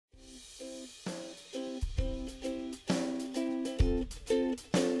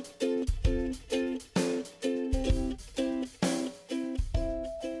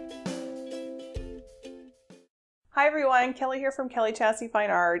Hi everyone, Kelly here from Kellie Chasse Fine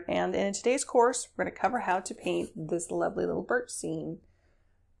Art, and in today's course we're going to cover how to paint this lovely little birch scene.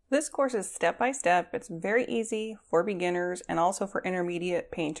 This course is step by step. It's very easy for beginners and also for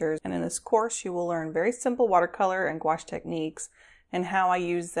intermediate painters, and in this course you will learn very simple watercolor and gouache techniques and how I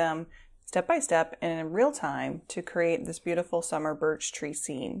use them step by step and in real time to create this beautiful summer birch tree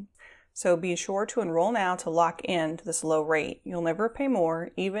scene. So be sure to enroll now to lock in to this low rate. You'll never pay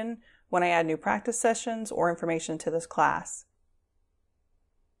more, even when I add new practice sessions or information to this class.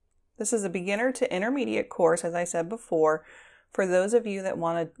 This is a beginner to intermediate course, as I said before, for those of you that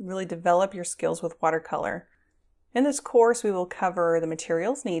want to really develop your skills with watercolor. In this course, we will cover the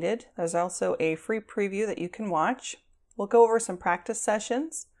materials needed. There's also a free preview that you can watch. We'll go over some practice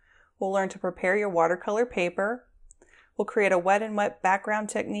sessions. We'll learn to prepare your watercolor paper. We'll create a wet and wet background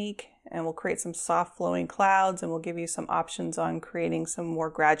technique, and we'll create some soft flowing clouds, and we'll give you some options on creating some more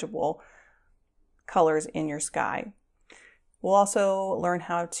gradual colors in your sky. We'll also learn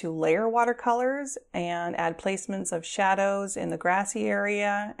how to layer watercolors and add placements of shadows in the grassy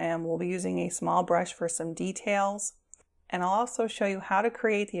area, and we'll be using a small brush for some details. And I'll also show you how to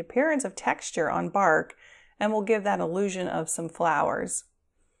create the appearance of texture on bark, and we'll give that illusion of some flowers.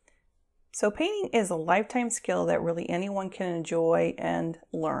 So painting is a lifetime skill that really anyone can enjoy and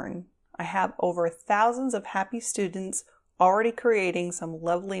learn. I have over thousands of happy students already creating some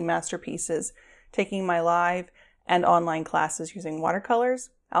lovely masterpieces, taking my live and online classes using watercolors,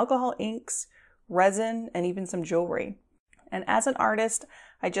 alcohol inks, resin, and even some jewelry. And as an artist,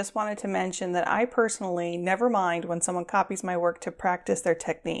 I just wanted to mention that I personally never mind when someone copies my work to practice their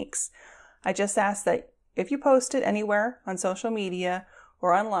techniques. I just ask that if you post it anywhere on social media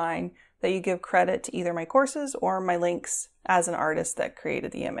or online, that you give credit to either my courses or my links as an artist that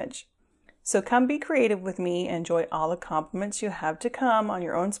created the image. So come be creative with me and enjoy all the compliments you have to come on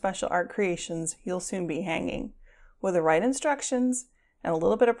your own special art creations you'll soon be hanging. With the right instructions and a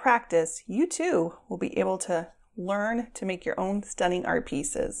little bit of practice, you too will be able to learn to make your own stunning art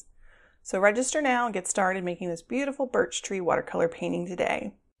pieces. So register now and get started making this beautiful birch tree watercolor painting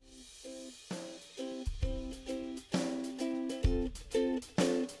today.